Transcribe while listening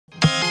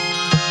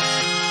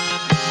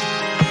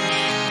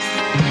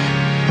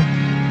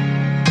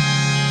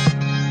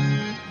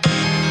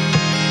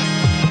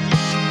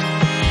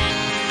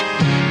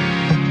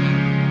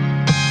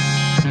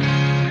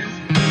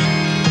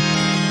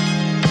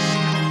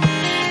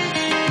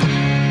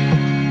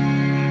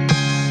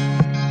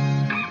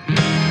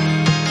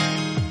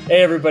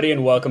Hey everybody,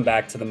 and welcome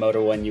back to the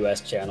Motor One US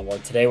channel, where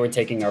today we're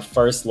taking our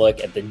first look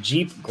at the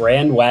Jeep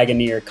Grand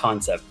Wagoneer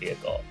concept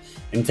vehicle.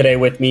 And today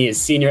with me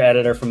is senior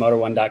editor for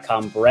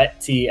Motor1.com, Brett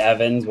T.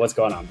 Evans. What's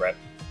going on, Brett?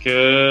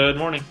 Good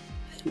morning.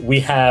 We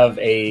have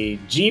a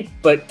Jeep,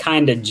 but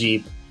kind of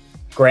Jeep,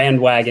 Grand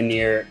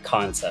Wagoneer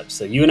concept.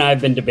 So you and I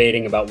have been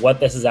debating about what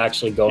this is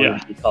actually going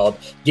to be called.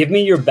 Give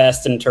me your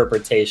best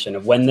interpretation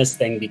of when this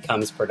thing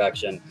becomes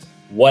production.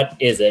 What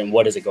is it, and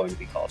what is it going to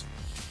be called?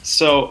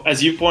 So,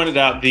 as you pointed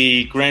out,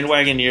 the Grand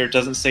Wagoneer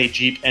doesn't say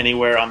Jeep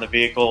anywhere on the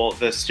vehicle.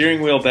 The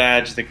steering wheel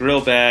badge, the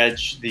grille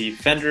badge, the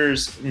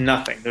fenders,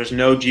 nothing. There's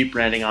no Jeep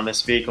branding on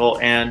this vehicle.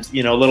 And,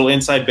 you know, a little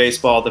inside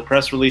baseball, the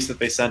press release that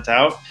they sent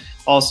out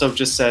also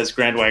just says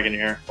Grand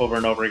Wagoneer over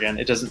and over again.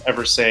 It doesn't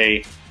ever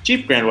say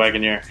Jeep Grand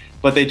Wagoneer.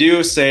 But they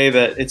do say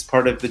that it's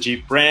part of the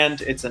Jeep brand.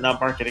 It's an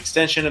upmarket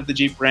extension of the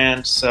Jeep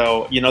brand.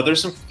 So, you know,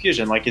 there's some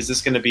confusion. Like, is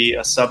this going to be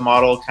a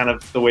submodel, kind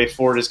of the way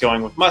Ford is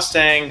going with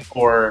Mustang?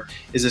 Or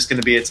is this going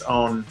to be its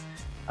own,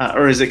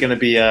 or is it going to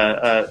be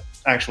a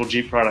actual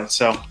Jeep product?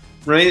 So,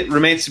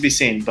 remains to be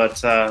seen.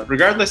 But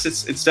regardless,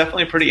 it's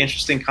definitely a pretty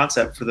interesting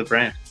concept for the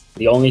brand.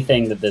 The only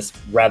thing that this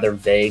rather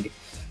vague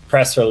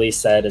press release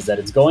said is that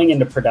it's going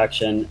into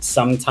production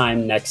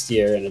sometime next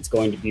year, and it's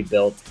going to be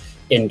built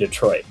in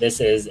Detroit. This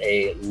is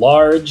a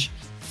large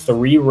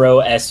 3-row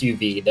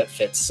SUV that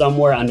fits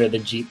somewhere under the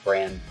Jeep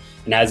brand.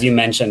 And as you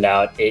mentioned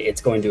out,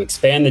 it's going to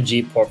expand the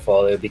Jeep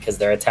portfolio because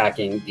they're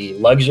attacking the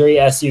luxury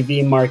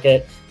SUV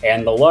market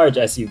and the large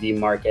SUV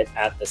market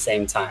at the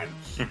same time.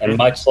 And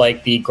much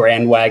like the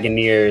Grand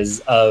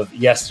Wagoneers of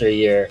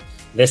yesteryear,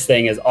 this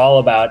thing is all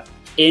about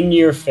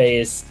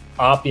in-your-face,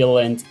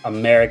 opulent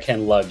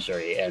American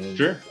luxury. And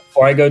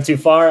before I go too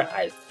far,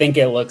 I think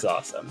it looks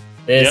awesome.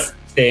 This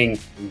thing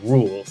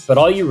rules. But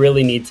all you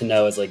really need to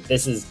know is, like,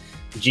 this is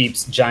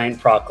Jeep's giant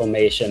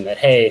proclamation that,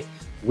 hey,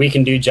 we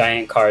can do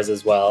giant cars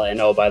as well.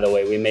 And oh, by the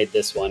way, we made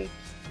this one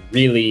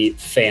really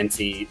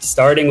fancy,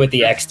 starting with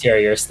the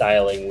exterior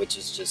styling, which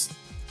is just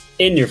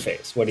in your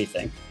face. What do you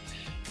think?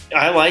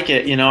 I like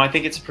it. You know, I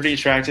think it's a pretty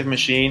attractive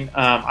machine.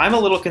 I'm a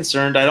little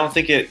concerned. I don't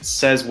think it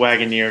says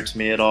Wagoneer to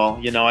me at all.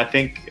 You know, I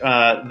think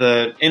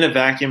in a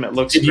vacuum, it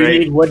looks great. Do you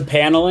need wood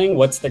paneling?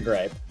 What's the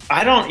gripe?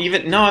 I don't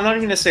even, no, I'm not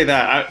even going to say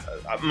that.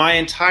 My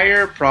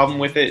entire problem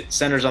with it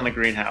centers on the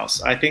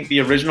greenhouse. I think the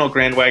original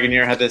Grand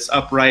Wagoneer had this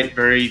upright,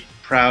 very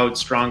proud,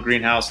 strong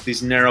greenhouse,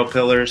 these narrow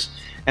pillars,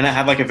 and it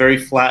had like a very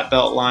flat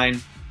belt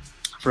line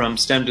from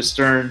stem to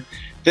stern.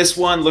 This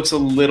one looks a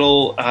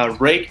little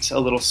raked, a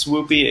little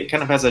swoopy. It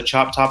kind of has a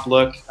chop top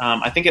look.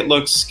 I think it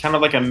looks kind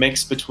of like a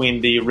mix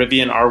between the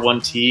Rivian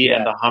R1T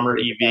and the Hummer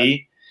EV.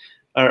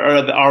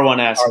 Or the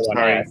R1S,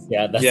 sorry.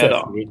 Yeah, that's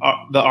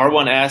the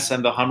R1S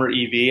and the Hummer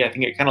EV. I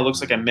think it kind of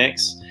looks like a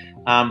mix.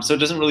 So it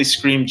doesn't really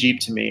scream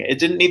Jeep to me. It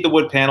didn't need the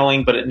wood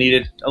paneling, but it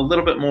needed a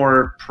little bit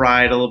more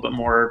pride, a little bit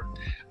more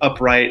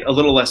upright, a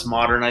little less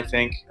modern, I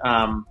think.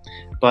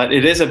 But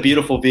it is a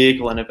beautiful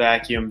vehicle in a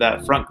vacuum.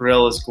 That front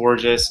grille is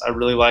gorgeous. I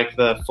really like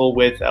the full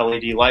width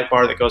LED light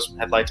bar that goes from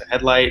headlight to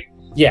headlight.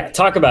 Yeah,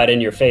 talk about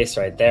in your face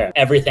right there.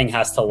 Everything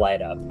has to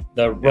light up.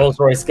 The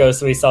Rolls-Royce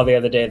Ghost we saw the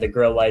other day, the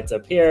grille lights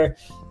up here.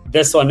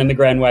 This one in the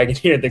Grand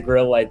Wagoneer, the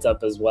grille lights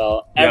up as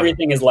well.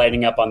 Everything is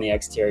lighting up on the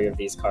exterior of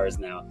these cars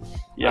now.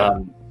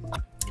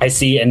 I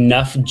see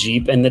enough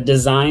Jeep in the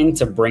design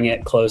to bring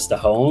it close to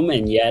home,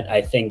 and yet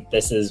I think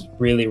this is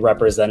really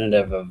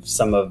representative of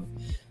some of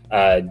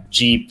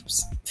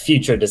Jeep's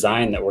future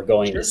design that we're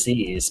going to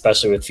see,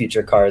 especially with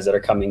future cars that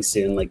are coming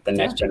soon, like the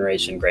next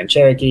generation Grand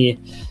Cherokee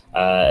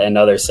and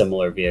other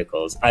similar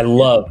vehicles. I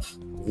love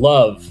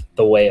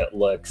the way it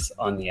looks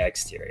on the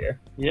exterior.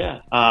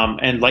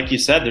 And like you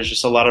said, there's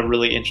just a lot of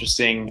really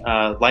interesting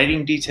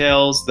lighting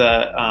details.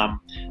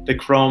 The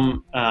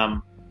chrome,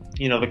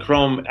 you know, the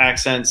chrome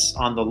accents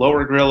on the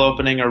lower grille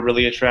opening are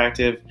really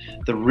attractive.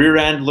 The rear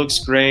end looks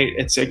great.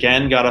 It's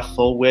again got a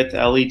full width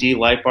LED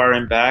light bar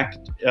in back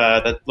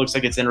that looks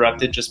like it's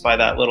interrupted just by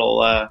that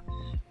little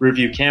rear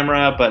view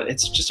camera, but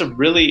it's just a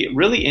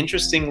really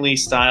interestingly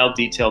styled,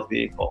 detailed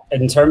vehicle.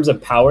 In terms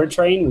of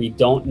powertrain, we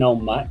don't know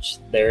much.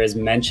 There is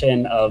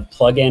mention of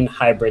plug-in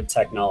hybrid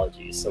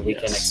technology, so we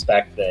can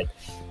expect that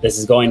this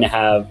is going to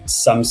have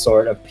some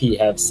sort of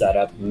PHEV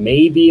setup,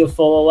 maybe a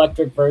full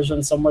electric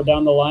version somewhere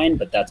down the line,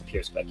 but that's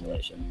pure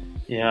speculation.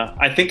 Yeah,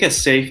 I think a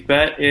safe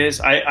bet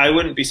is, I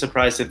wouldn't be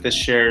surprised if this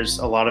shares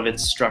a lot of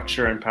its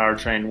structure and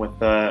powertrain with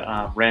the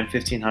Ram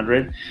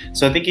 1500.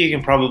 So I think you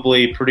can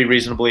probably pretty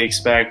reasonably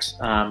expect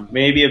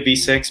maybe a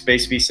V6,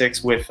 base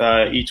V6 with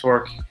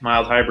e-torque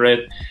mild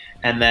hybrid,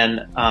 and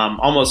then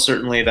almost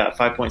certainly that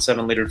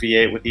 5.7 liter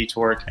V8 with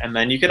e-torque. And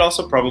then you could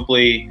also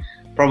probably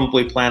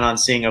plan on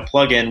seeing a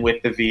plug-in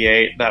with the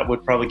V8 that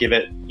would probably give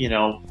it, you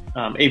know,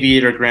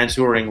 Aviator Grand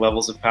Touring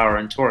levels of power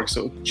and torque.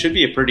 So it should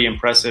be a pretty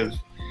impressive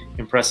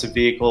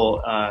vehicle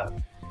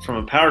from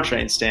a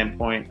powertrain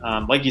standpoint.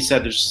 Like you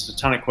said, there's just a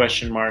ton of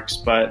question marks,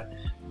 but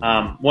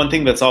one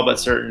thing that's all but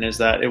certain is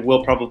that it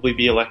will probably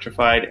be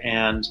electrified,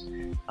 and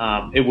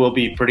it will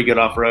be pretty good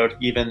off-road,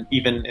 even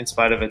in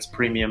spite of its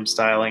premium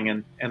styling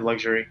and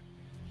luxury.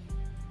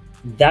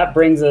 That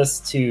brings us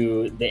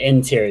to the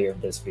interior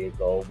of this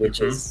vehicle,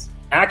 which is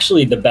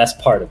actually the best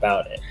part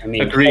about it. I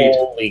mean, Agreed.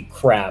 Holy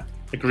crap.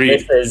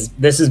 Agreed.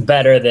 This is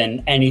better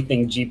than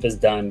anything Jeep has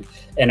done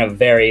in a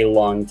very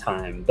long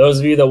time. Those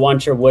of you that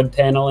want your wood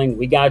paneling,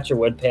 we got your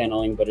wood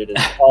paneling, but it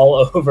is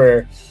all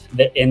over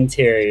the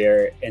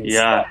interior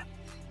instead.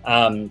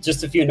 Yeah.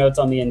 Just a few notes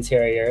on the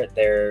interior.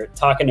 They're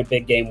talking a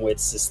big game with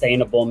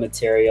sustainable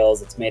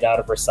materials. It's made out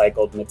of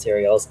recycled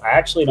materials. I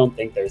actually don't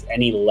think there's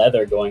any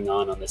leather going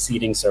on the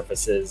seating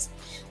surfaces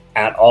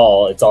at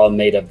all. It's all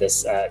made of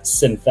this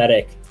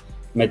synthetic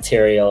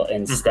material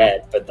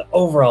instead. But the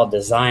overall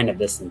design of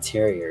this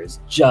interior is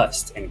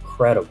just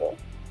incredible.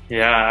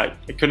 Yeah,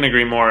 I couldn't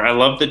agree more. I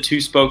love the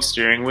 2-spoke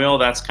steering wheel.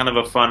 That's kind of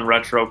a fun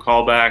retro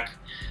callback.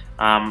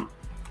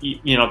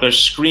 You know, there's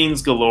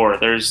screens galore.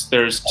 There's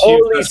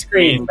Holy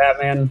screen,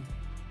 Batman.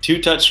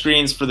 2 touch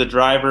screens for the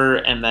driver,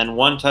 and then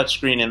 1 touch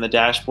screen in the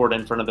dashboard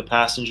in front of the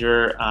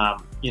passenger.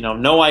 You know,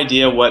 no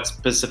idea what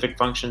specific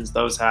functions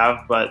those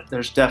have, but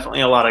there's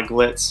definitely a lot of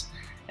glitz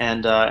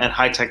and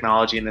high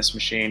technology in this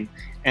machine.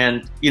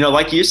 And you know,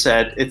 like you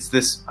said, it's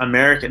this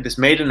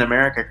made in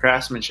America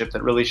craftsmanship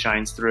that really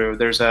shines through.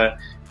 There's a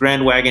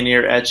Grand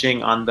Wagoneer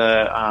etching on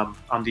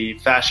the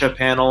fascia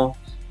panel,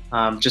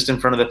 just in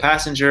front of the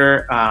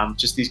passenger.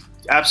 Just these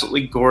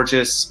absolutely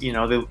gorgeous, you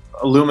know, the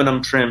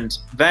aluminum trimmed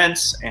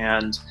vents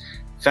and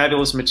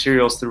fabulous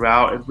materials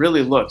throughout. It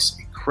really looks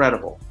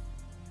incredible.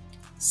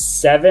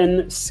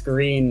 7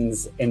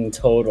 screens in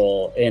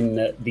total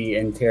in the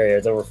interior.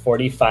 It's over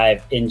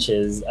 45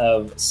 inches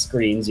of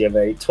screens. You have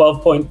a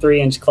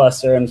 12.3-inch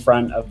cluster in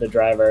front of the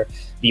driver,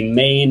 the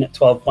main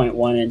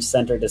 12.1-inch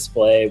center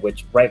display,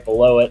 which right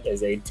below it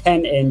is a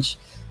 10-inch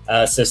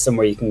system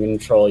where you can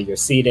control your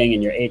seating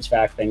and your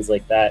HVAC, things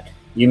like that.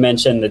 You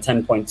mentioned the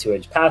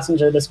 10.2-inch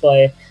passenger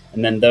display,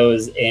 and then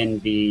those in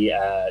the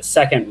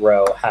second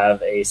row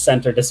have a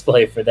center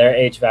display for their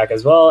HVAC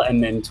as well,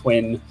 and then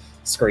twin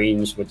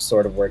screens which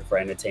sort of work for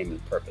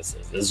entertainment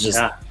purposes. It's just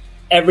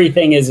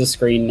everything is a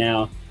screen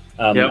now.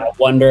 I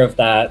wonder if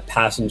that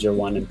passenger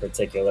one in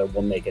particular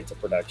will make it to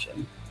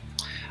production.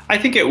 I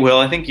think it will.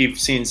 I think you've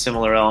seen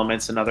similar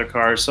elements in other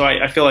cars, so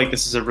I feel like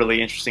this is a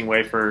really interesting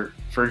way for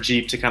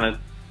Jeep to kind of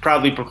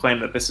proudly proclaim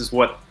that this is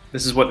what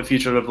the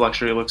future of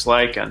luxury looks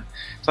like. And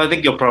so I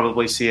think you'll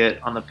probably see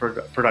it on the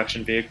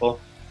production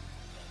vehicle.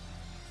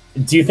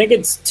 Do you think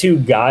it's too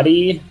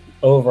gaudy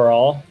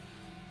overall?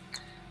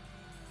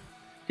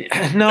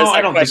 No,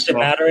 I don't think so.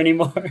 Matter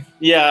anymore?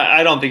 Yeah,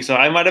 I don't think so.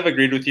 I might have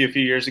agreed with you a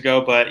few years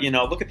ago, but you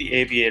know, look at the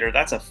Aviator.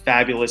 That's a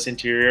fabulous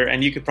interior,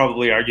 and you could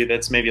probably argue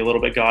that's maybe a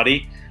little bit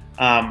gaudy.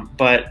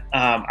 But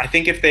I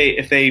think if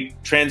they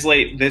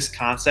translate this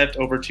concept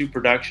over to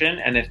production,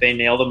 and if they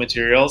nail the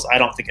materials, I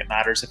don't think it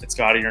matters if it's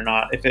gaudy or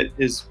not. If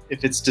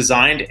it's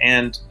designed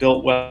and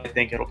built well, I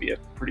think it'll be a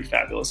pretty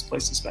fabulous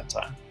place to spend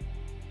time.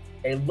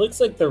 It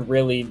looks like they're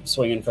really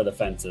swinging for the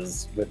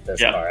fences with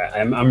this car.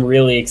 I'm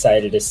really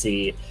excited to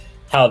see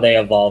how they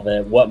evolve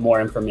it, what more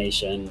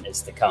information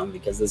is to come,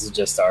 because this is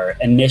just our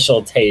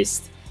initial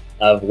taste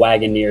of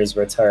Wagoneer's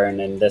return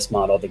and this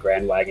model, the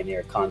Grand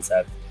Wagoneer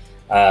concept.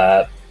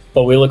 But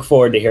we look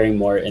forward to hearing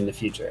more in the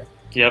future.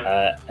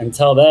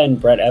 Until then,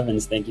 Brett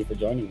Evans, thank you for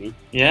joining me.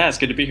 Yeah, it's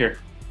good to be here.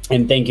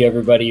 And thank you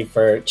everybody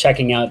for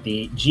checking out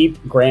the Jeep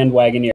Grand Wagoneer